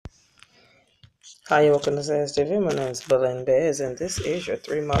Hi, welcome to Sass TV. My name is Belinda Bez, and this is your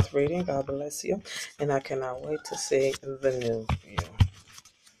 3-month reading. God bless you, and I cannot wait to see the new you.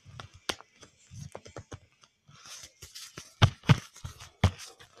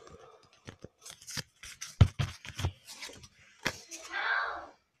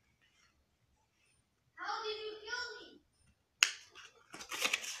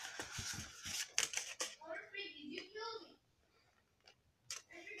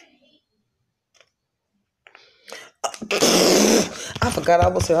 I forgot I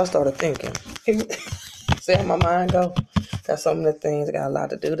was here. I started thinking. See how my mind go? Got so many things. I got a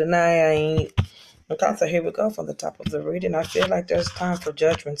lot to do tonight. I ain't. Okay, so here we go from the top of the reading. I feel like there's time for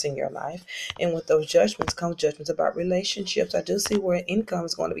judgments in your life. And with those judgments comes judgments about relationships. I do see where income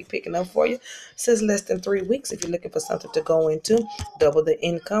is going to be picking up for you. It says less than 3 weeks if you're looking for something to go into. Double the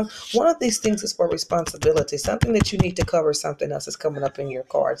income. One of these things is for responsibility. Something that you need to cover, something else is coming up in your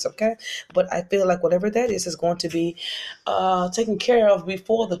cards, okay? But I feel like whatever that is going to be taken care of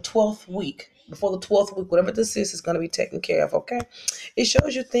before the 12th week. Before the 12th week, whatever this is going to be taken care of, okay? It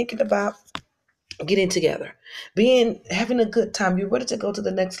shows you thinking about getting together, having a good time. You're ready to go to the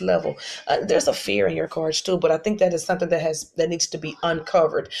next level. There's a fear in your cards too, but I think that is something that needs to be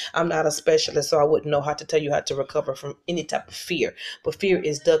uncovered. I'm not a specialist, so I wouldn't know how to tell you how to recover from any type of fear. But fear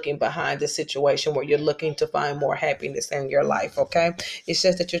is ducking behind the situation where you're looking to find more happiness in your life. Okay, it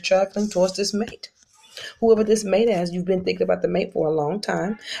says that you're traveling towards this mate. Whoever this mate is, you've been thinking about the mate for a long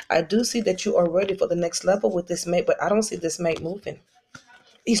time. I do see that you are ready for the next level with this mate, but I don't see this mate moving.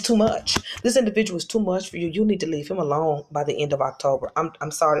 He's too much. This individual is too much for you. You need to leave him alone by the end of October. I'm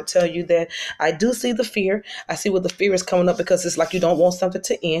sorry to tell you that. I do see the fear. I see where the fear is coming up because it's like you don't want something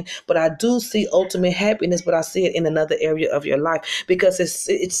to end. But I do see ultimate happiness, but I see it in another area of your life because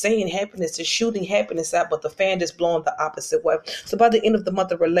it's saying happiness, it's shooting happiness out, but the fan is blowing the opposite way. So by the end of the month,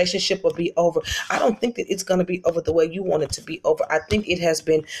 the relationship will be over. I don't think that it's going to be over the way you want it to be over. I think it has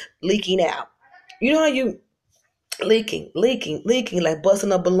been leaking out. You know how you leaking, like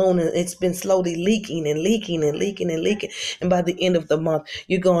busting a balloon, and it's been slowly leaking and leaking and leaking and leaking. And by the end of the month,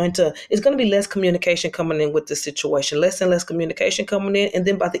 it's going to be less communication coming in with the situation, less and less communication coming in. And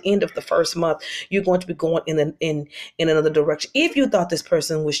then by the end of the first month, you're going to be going in another direction. If you thought this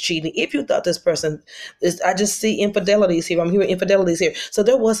person was cheating, if you thought this person is, I just see infidelities here. I'm hearing infidelities here. So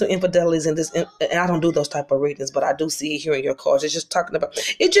there was some infidelities in this, and I don't do those type of readings, but I do see it here in your cards. It's just talking about,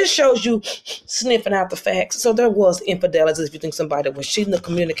 it just shows you sniffing out the facts. So there was infidelity. If you think somebody was cheating, the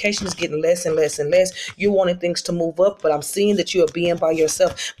communication is getting less and less and less. You're wanting things to move up, but I'm seeing that you are being by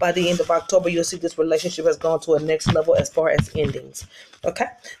yourself. By the end of October, you'll see this relationship has gone to a next level as far as endings. Okay,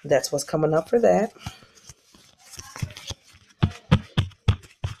 that's what's coming up for that.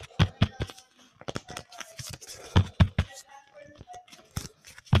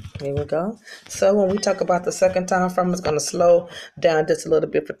 Here we go. So when we talk about the second time frame, it's going to slow down just a little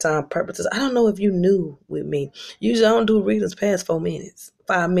bit for time purposes. I don't know if you knew with me. Usually I don't do readings past 4 minutes,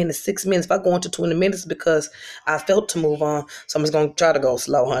 5 minutes, 6 minutes. If I go into 20 minutes because I felt to move on. So I'm just going to try to go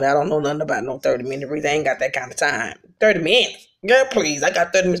slow, honey. I don't know nothing about no 30-minute reading. I ain't got that kind of time. 30 minutes. Girl, please. I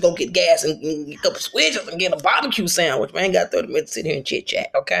got 30 minutes to go get gas and get a couple switches and get a barbecue sandwich. Man, I ain't got 30 minutes to sit here and chit chat,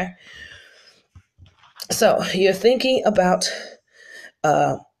 okay? So you're thinking about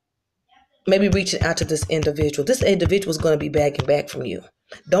maybe reaching out to this individual. This individual is going to be bagging back from you.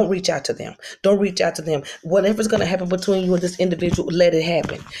 Don't reach out to them. Don't reach out to them. Whatever's going to happen between you and this individual, let it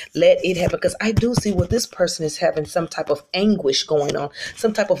happen. Let it happen. Because I do see what this person is having some type of anguish going on,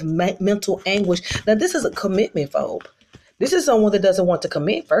 some type of mental anguish. Now, this is a commitment phobe. This is someone that doesn't want to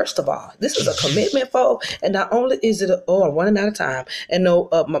commit, first of all. This is a commitment phobe. And not only is it, I'm running out of time. And no,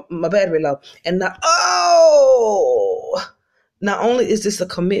 my battery low. And not only is this a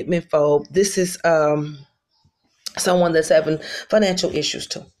commitment phobe, this is someone that's having financial issues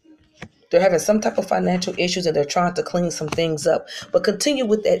too. They're having some type of financial issues and they're trying to clean some things up. But continue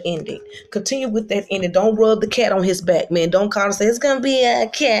with that ending. Continue with that ending. Don't rub the cat on his back, man. Don't call and say, it's going to be a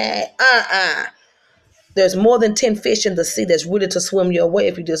cat. There's more than 10 fish in the sea that's ready to swim your way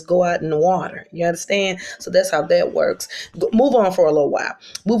if you just go out in the water. You understand? So that's how that works. Move on for a little while.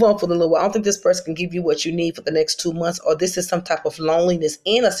 Move on for a little while. I don't think this person can give you what you need for the next 2 months, or this is some type of loneliness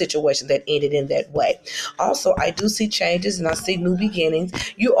in a situation that ended in that way. Also, I do see changes and I see new beginnings.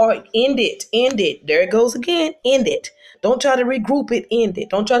 You are end it. End it. There it goes again. End it. Don't try to regroup it. End it.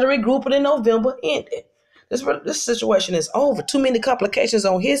 Don't try to regroup it in November. End it. This situation is over. Too many complications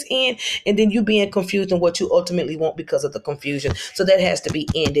on his end, and then you being confused in what you ultimately want because of the confusion. So that has to be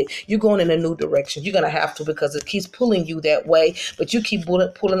ended. You're going in a new direction. You're gonna have to, because it keeps pulling you that way. But you keep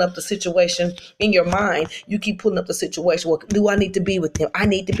pulling up the situation in your mind. You keep pulling up the situation. Well, do I need to be with them? I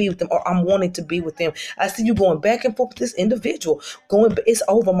need to be with them, or I'm wanting to be with them. I see you going back and forth with this individual. It's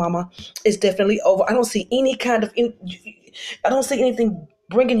over, mama. It's definitely over. I don't see any kind of. I don't see anything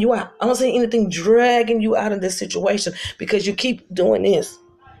bringing you out. I don't see anything dragging you out of this situation because you keep doing this.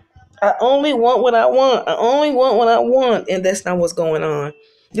 I only want what I want. I only want what I want. And that's not what's going on.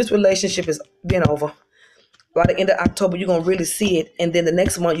 This relationship is been over. By the end of October, you're going to really see it. And then the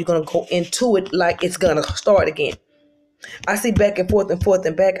next month, you're going to go into it like it's going to start again. I see back and forth and forth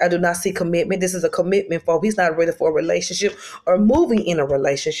and back. I do not see commitment. This is a commitment, folks. He's not ready for a relationship or moving in a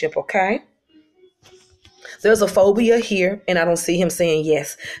relationship, okay? There's a phobia here, and I don't see him saying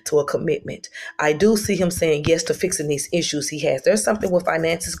yes to a commitment. I do see him saying yes to fixing these issues he has. There's something with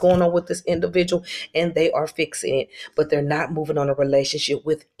finances going on with this individual, and they are fixing it, but they're not moving on a relationship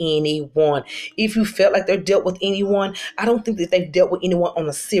with anyone. If you felt like they're dealt with anyone, I don't think that they've dealt with anyone on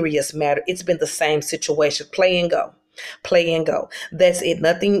a serious matter. It's been the same situation. Play and go. Play and go. That's it.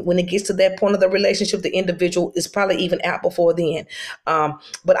 Nothing, when it gets to that point of the relationship, the individual is probably even out before then.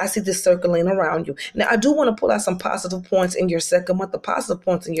 But I see this circling around you. Now, I do want to pull out some positive points in your second month. The positive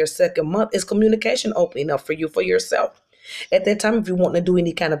points in your second month is communication opening up for you, for yourself. At that time, if you want to do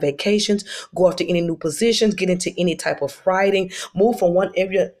any kind of vacations, go after any new positions, get into any type of writing, move from one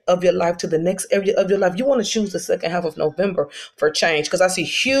area of your life to the next area of your life, you want to choose the second half of November for change, because I see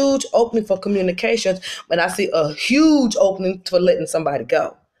huge opening for communications, and I see a huge opening for letting somebody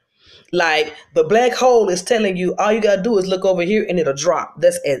go. Like the black hole is telling you, all you gotta do is look over here and it'll drop.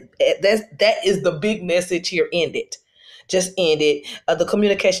 That is the big message here. End it. Just end it. The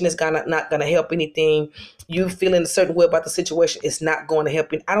communication is not gonna help anything. You feeling a certain way about the situation, it's not going to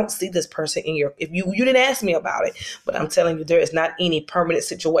help you. I don't see this person in your. If you didn't ask me about it, but I'm telling you, there is not any permanent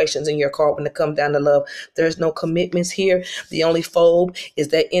situations in your card when it comes down to love. There's no commitments here. The only phobe is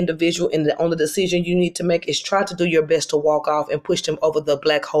that individual, and the only decision you need to make is try to do your best to walk off and push them over the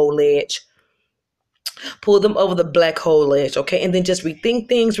black hole edge. Pull them over the black hole edge, okay? And then just rethink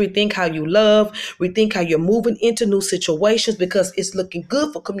things, rethink how you love, rethink how you're moving into new situations, because it's looking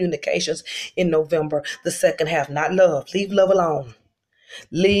good for communications in November, the second half. Not love. Leave love alone.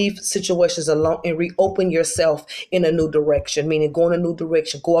 Leave situations alone and reopen yourself in a new direction, meaning go in a new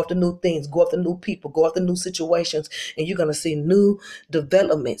direction, go after new things, go after new people, go after new situations, and you're going to see new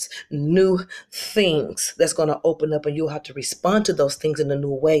developments, new things that's going to open up, and you'll have to respond to those things in a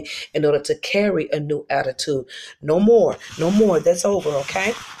new way in order to carry a new attitude. No more. That's over,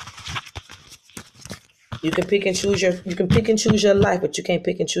 okay? You can pick and choose your life, but you can't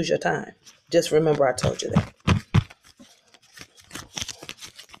pick and choose your time. Just remember I told you that.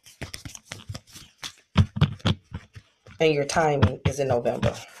 And your timing is in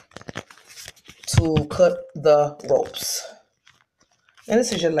November to cut the ropes. And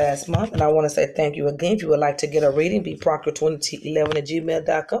this is your last month, and I want to say thank you again. If you would like to get a reading, be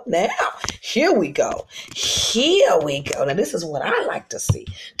proctor2011@gmail.com. Now, here we go. Now, this is what I like to see.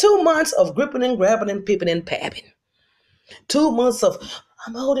 2 months of gripping and grabbing and pipping and papping. 2 months of,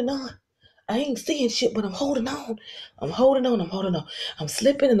 I'm holding on. I ain't seeing shit, but I'm holding on. I'm slipping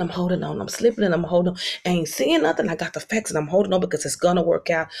and I'm holding on. I ain't seeing nothing. I got the facts and I'm holding on because it's going to work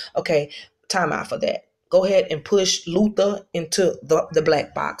out. Okay, time out for that. Go ahead and push Luther into the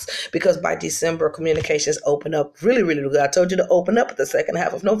black box, because by December, communications open up really, really good. I told you to open up at the second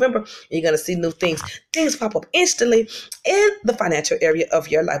half of November. You're going to see new things. Things pop up instantly in the financial area of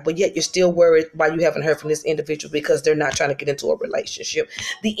your life, but yet you're still worried why you haven't heard from this individual, because they're not trying to get into a relationship.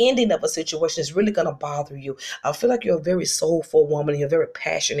 The ending of a situation is really going to bother you. I feel like you're a very soulful woman. You're a very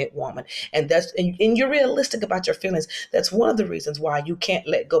passionate woman, and you're realistic about your feelings. That's one of the reasons why you can't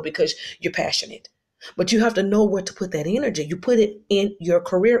let go, because you're passionate. But you have to know where to put that energy. You put it in your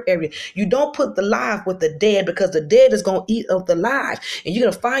career area. You don't put the live with the dead, because the dead is going to eat up the live. And you're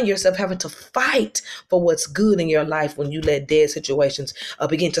going to find yourself having to fight for what's good in your life when you let dead situations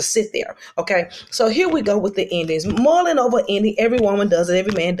begin to sit there. Okay, so here we go with the endings. Mulling over ending. Every woman does it.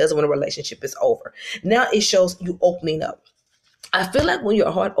 Every man does it when a relationship is over. Now it shows you opening up. I feel like when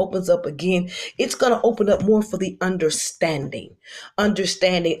your heart opens up again, it's going to open up more for the understanding.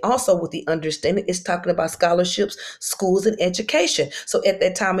 Also with the understanding, it's talking about scholarships, schools, and education. So at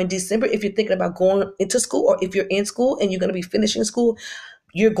that time in December, if you're thinking about going into school, or if you're in school and you're going to be finishing school,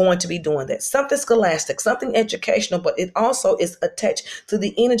 you're going to be doing that. Something scholastic, something educational, but it also is attached to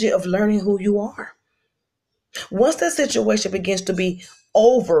the energy of learning who you are. Once that situation begins to be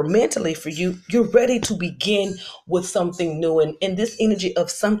over mentally for you. You're ready to begin with something new. And this energy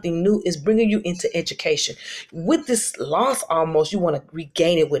of something new is bringing you into education. With this loss almost, you want to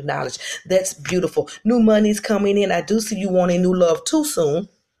regain it with knowledge. That's beautiful. New money's coming in. I do see you wanting new love too soon.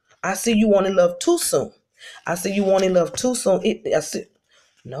 I see you wanting love too soon. I see you wanting love too soon.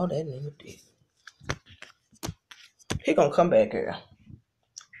 No, that nigga did. He gonna come back, girl.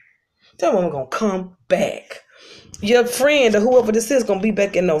 Tell him I'm gonna come back. Your friend or whoever this is gonna be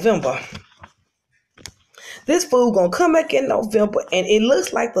back in November. This fool gonna come back in November, and it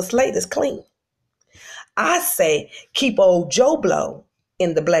looks like the slate is clean. I say keep old Joe Blow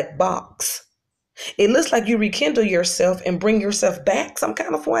in the black box. It looks like you rekindle yourself and bring yourself back some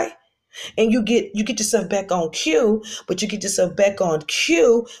kind of way. And you get yourself back on cue, but you get yourself back on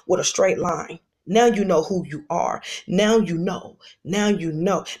cue with a straight line. Now you know who you are. Now you know. Now you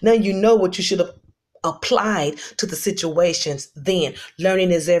know. Now you know what you should have applied to the situations then.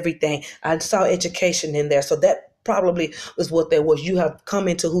 Learning is everything. I saw education in there. So that probably was what that was. You have come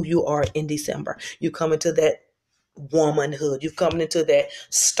into who you are in December. You come into that womanhood. You've come into that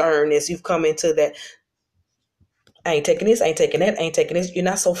sternness. You've come into that I ain't taking this, I ain't taking that, I ain't taking this. You're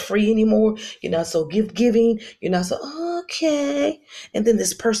not so free anymore. You're not so giving. You're not so, okay. And then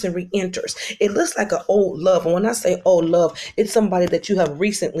this person re-enters. It looks like an old love. And when I say old love, it's somebody that you have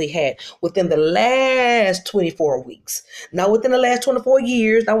recently had within the last 24 weeks. Not within the last 24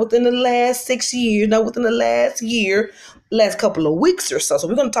 years, not within the last 6 years, not within the last year, last couple of weeks or so. So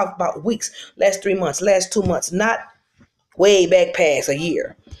we're going to talk about weeks, last 3 months, last 2 months, not way back past a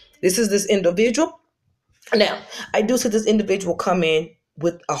year. This is this individual. Now, I do see this individual come in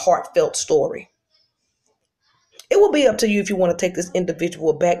with a heartfelt story. It will be up to you if you want to take this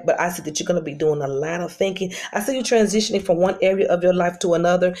individual back, but I see that you're going to be doing a lot of thinking. I see you transitioning from one area of your life to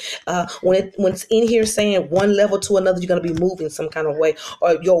another. When it's in here saying one level to another, you're going to be moving some kind of way,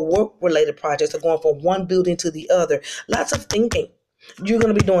 or your work-related projects are going from one building to the other. Lots of thinking. You're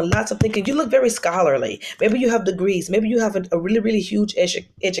going to be doing lots of thinking. You look very scholarly. Maybe you have degrees. Maybe you have a really, really huge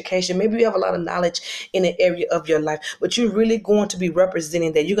education. Maybe you have a lot of knowledge in an area of your life, but you're really going to be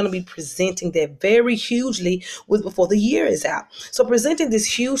representing that. You're going to be presenting that very hugely before the year is out. So presenting this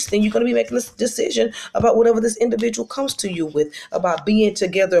huge thing, you're going to be making this decision about whatever this individual comes to you with, about being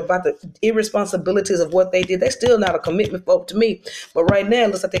together, about the irresponsibilities of what they did. They're still not a commitment folk to me, but right now it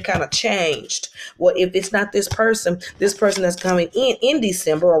looks like they kind of changed. Well, if it's not this person that's coming in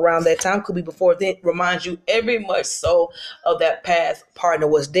December around that time, could be before then, reminds you every much so of that past partner.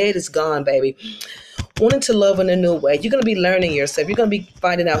 What's dead is gone, baby. Wanting to love in a new way. You're going to be learning yourself. You're going to be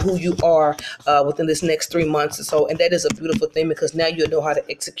finding out who you are within this next 3 months or so. And that is a beautiful thing, because now you know how to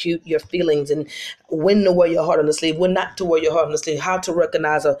execute your feelings and when to wear your heart on the sleeve, when not to wear your heart on the sleeve, how to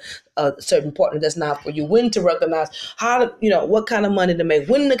recognize a certain partner that's not for you, when to recognize how to, what kind of money to make,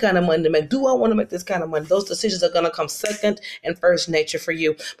 when the kind of money to make. Do I want to make this kind of money? Those decisions are going to come second and first nature for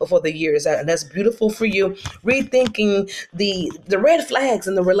you before the year is out. And that's beautiful for you. Rethinking the red flags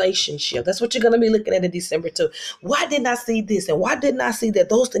in the relationship. That's what you're going to be looking at in December too. Why didn't I see this? And why didn't I see that?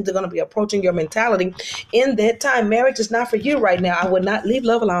 Those things are going to be approaching your mentality in that time. Marriage is not for you right now. I would not leave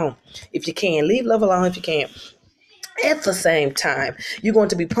love alone. If you can, leave love alone if you can. At the same time, you're going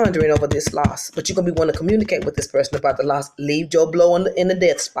to be pondering over this loss, but you're going to be wanting to communicate with this person about the loss. Leave Joe Blow in the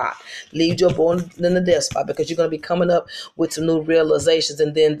death spot. Leave Joe Blow in the death spot, because you're going to be coming up with some new realizations,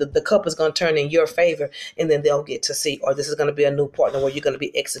 and then the cup is going to turn in your favor, and then they'll get to see, or this is going to be a new partner where you're going to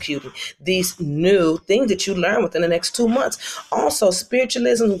be executing these new things that you learn within the next 2 months. Also,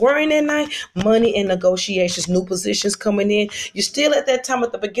 spiritualism, worrying at night, money and negotiations, new positions coming in. You're still at that time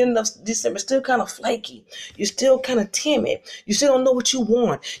at the beginning of December, still kind of flaky. You're still kind of timid. You still don't know what you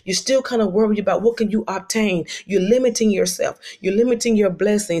want. You're still kind of worried about what can you obtain. You're limiting yourself. You're limiting your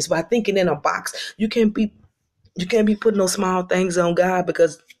blessings by thinking in a box. You can't be putting no small things on God,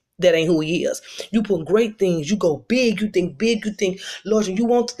 because that ain't who he is. You put great things. You go big. You think big. You think large. And you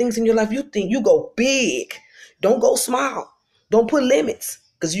want things in your life. You think you go big. Don't go small. Don't put limits.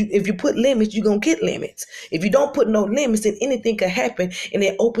 Because if you put limits, you're going to get limits. If you don't put no limits, then anything can happen, and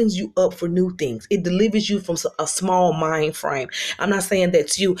it opens you up for new things. It delivers you from a small mind frame. I'm not saying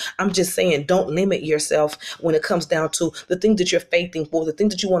that's you. I'm just saying don't limit yourself when it comes down to the things that you're faithing for, the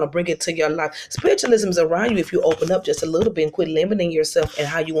things that you want to bring into your life. Spiritualism is around you if you open up just a little bit and quit limiting yourself and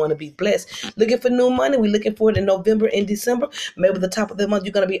how you want to be blessed. Looking for new money. We're looking for it in November and December. Maybe the top of the month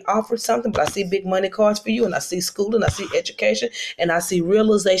you're going to be offered something, but I see big money cards for you, and I see school, and I see education, and I see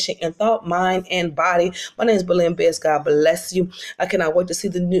realization in thought, mind, and body. My name is Belinda Best. God bless you. I cannot wait to see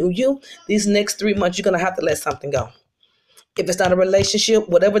the new you. These next 3 months, you're going to have to let something go. If it's not a relationship,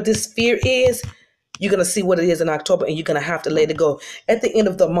 whatever this fear is, You're going to see what it is in October, and you're going to have to let it go. At the end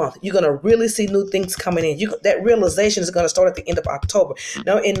of the month, you're going to really see new things coming in. That realization is going to start at the end of October.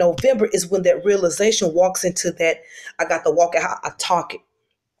 Now, in November is when that realization walks into that, I got to walk out, I talk it.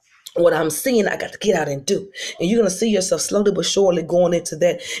 What I'm seeing, I got to get out and do. And you're going to see yourself slowly but surely going into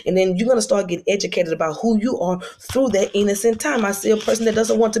that. And then you're going to start getting educated about who you are through that innocent time. I see a person that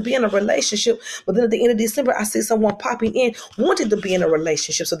doesn't want to be in a relationship, but then at the end of December, I see someone popping in wanting to be in a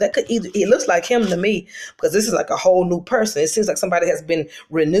relationship. So that could either, it looks like him to me, because this is like a whole new person. It seems like somebody has been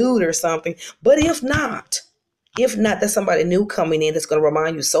renewed or something. But if not, that's somebody new coming in that's going to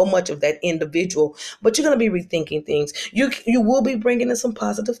remind you so much of that individual. But you're going to be rethinking things. You will be bringing in some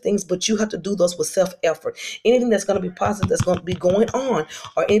positive things, but you have to do those with self-effort. Anything that's going to be positive that's going to be going on,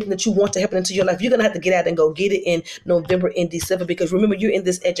 or anything that you want to happen into your life, you're going to have to get out and go get it in November and December. Because remember, you're in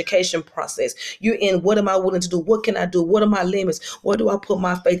this education process. You're in, what am I willing to do? What can I do? What are my limits? Where do I put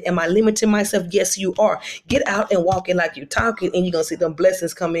my faith? Am I limiting myself? Yes, you are. Get out and walk in like you're talking, and you're going to see them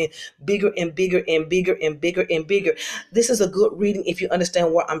blessings come in bigger and bigger and bigger and bigger and bigger. This is a good reading if you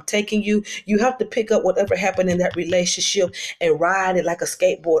understand where I'm taking you. You have to pick up whatever happened in that relationship and ride it like a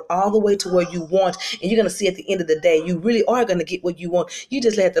skateboard all the way to where you want. And you're going to see at the end of the day, you really are going to get what you want. You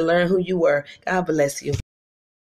just have to learn who you were. God bless you.